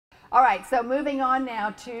All right, so moving on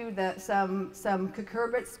now to some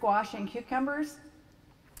cucurbit, squash, and cucumbers.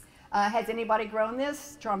 Has anybody grown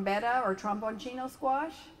this? Trombetta or tromboncino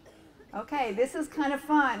squash? Okay, this is kind of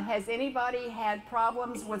fun. Has anybody had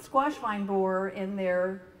problems with squash vine borer in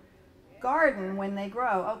their garden when they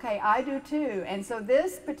grow? Okay, I do too. And so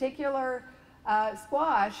this particular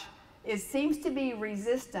squash seems to be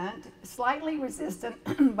resistant, slightly resistant,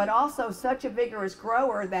 but also such a vigorous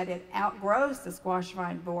grower that it outgrows the squash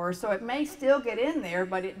vine borer. So it may still get in there,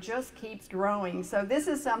 but it just keeps growing. So this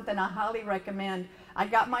is something I highly recommend. I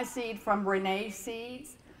got my seed from Renee's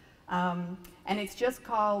Seeds, and it's just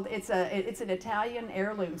called, it's an Italian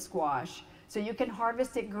heirloom squash. So you can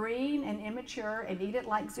harvest it green and immature and eat it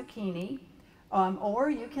like zucchini, or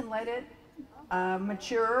you can let it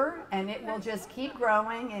mature and it will just keep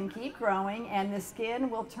growing, and the skin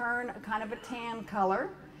will turn kind of a tan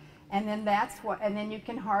color, and then and then you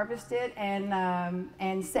can harvest it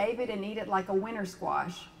and save it and eat it like a winter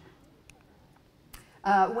squash.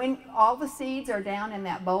 When all the seeds are down in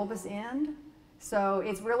that bulbous end, so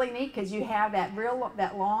it's really neat because you have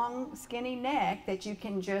that long skinny neck that you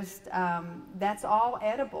can just that's all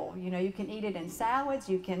edible. You know, you can eat it in salads,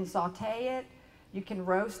 you can saute it, you can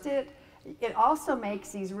roast it. It also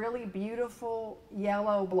makes these really beautiful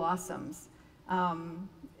yellow blossoms.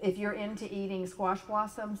 If you're into eating squash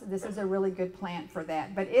blossoms, this is a really good plant for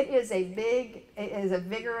that. But it is a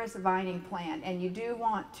vigorous vining plant, and you do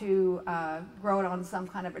want to grow it on some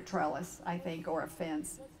kind of a trellis, I think, or a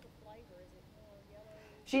fence. What's the flavor? Is it more yellow?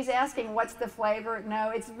 She's asking what's the flavor.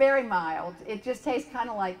 No, it's very mild. It just tastes kind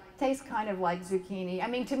of like zucchini. I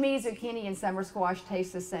mean, to me, zucchini and summer squash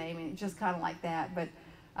taste the same, and just kind of like that. But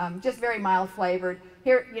just very mild flavored.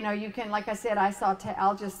 Here, you know, you can, like I said,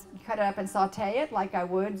 I'll just cut it up and saute it like I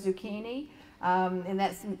would zucchini. In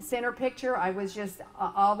that center picture, I was just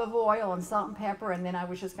olive oil and salt and pepper, and then I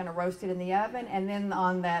was just going to roast it in the oven. And then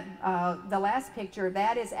on that, the last picture,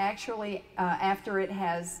 that is actually after it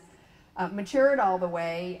has matured all the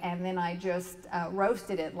way, and then I just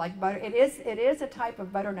roasted it like butter. It is a type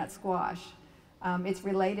of butternut squash. It's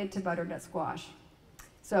related to butternut squash.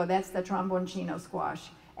 So that's the tromboncino squash.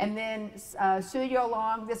 And then Suyo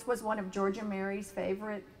Long, this was one of Georgia Mary's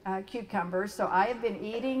favorite cucumbers. So I have been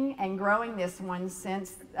eating and growing this one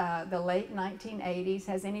since the late 1980s.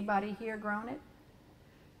 Has anybody here grown it?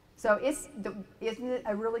 So isn't it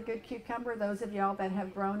a really good cucumber? Those of y'all that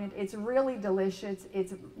have grown it, it's really delicious.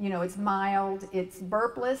 It's, you know, it's mild. It's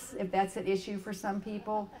burpless, if that's an issue for some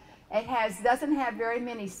people. It doesn't have very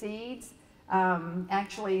many seeds.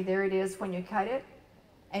 Actually, there it is when you cut it.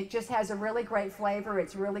 It just has a really great flavor.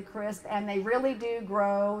 It's really crisp, and they really do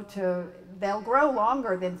they'll grow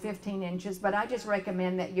longer than 15 inches, but I just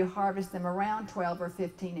recommend that you harvest them around 12 or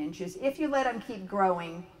 15 inches. If you let them keep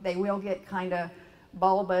growing, they will get kind of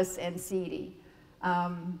bulbous and seedy.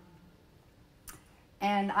 And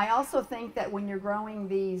I also think that when you're growing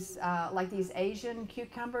these, like these Asian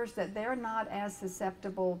cucumbers, that they're not as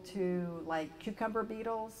susceptible to like cucumber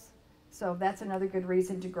beetles. So that's another good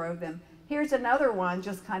reason to grow them. Here's another one,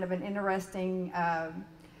 just kind of an interesting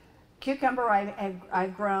cucumber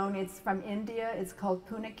I've grown. It's from India. It's called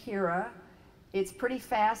Punakira. It's pretty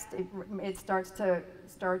fast. It starts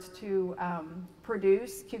to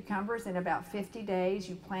produce cucumbers in about 50 days.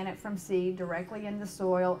 You plant it from seed directly in the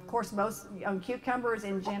soil. Of course, most cucumbers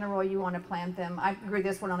in general, you want to plant them. I grew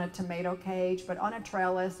this one on a tomato cage, but on a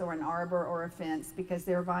trellis or an arbor or a fence because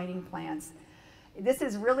they're vining plants. This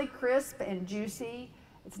is really crisp and juicy.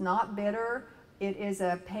 It's not bitter. It is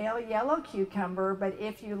a pale yellow cucumber, but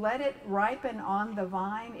if you let it ripen on the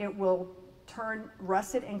vine, it will turn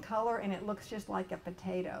russet in color and it looks just like a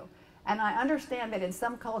potato. And I understand that in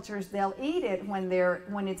some cultures they'll eat it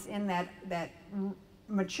when it's in that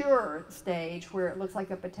mature stage where it looks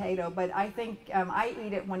like a potato, but I think I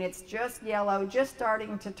eat it when it's just yellow, just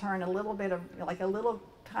starting to turn a little bit of like a little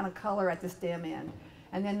kind of color at the stem end,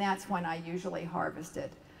 and then that's when I usually harvest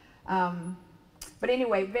it. But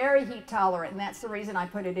anyway, very heat tolerant, and that's the reason I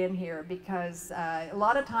put it in here, because a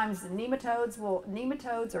lot of times nematodes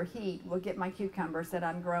or heat will get my cucumbers that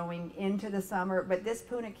I'm growing into the summer, but this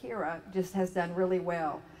Punakira just has done really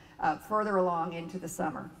well further along into the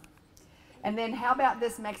summer. And then how about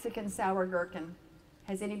this Mexican sour gherkin?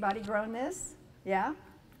 Has anybody grown this? Yeah?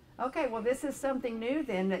 Okay, well this is something new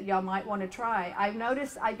then that y'all might want to try. I've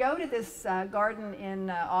noticed, I go to this garden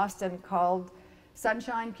in Austin called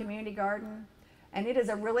Sunshine Community Garden. And it is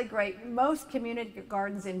a really great, most community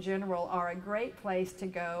gardens in general are a great place to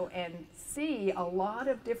go and see a lot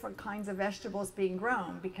of different kinds of vegetables being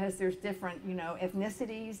grown, because there's different, you know,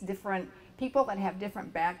 ethnicities, different people that have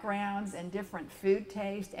different backgrounds and different food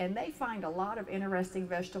taste, and they find a lot of interesting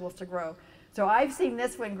vegetables to grow. So I've seen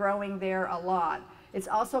this one growing there a lot. It's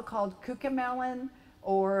also called cucamelon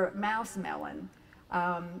or mouse melon.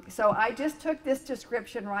 So I just took this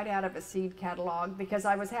description right out of a seed catalog because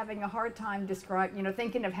I was having a hard time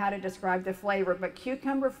thinking of how to describe the flavor, but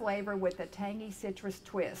cucumber flavor with a tangy citrus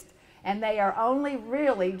twist. And they are only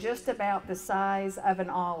really just about the size of an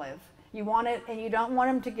olive. You want it, and you don't want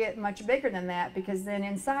them to get much bigger than that because then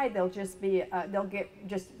inside they'll just be, they'll get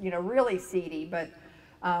just, really seedy. But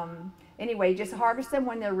anyway, just harvest them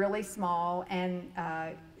when they're really small, and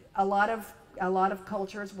a lot of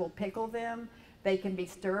cultures will pickle them. They can be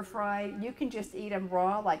stir-fried. You can just eat them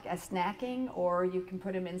raw like a snacking, or you can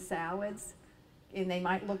put them in salads, and they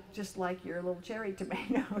might look just like your little cherry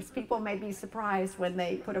tomatoes. People may be surprised when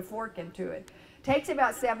they put a fork into it. Takes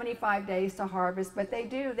about 75 days to harvest, but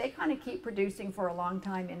they kind of keep producing for a long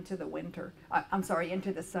time into the winter.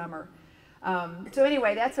 Into the summer. So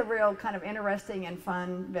anyway, that's a real kind of interesting and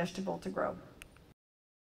fun vegetable to grow.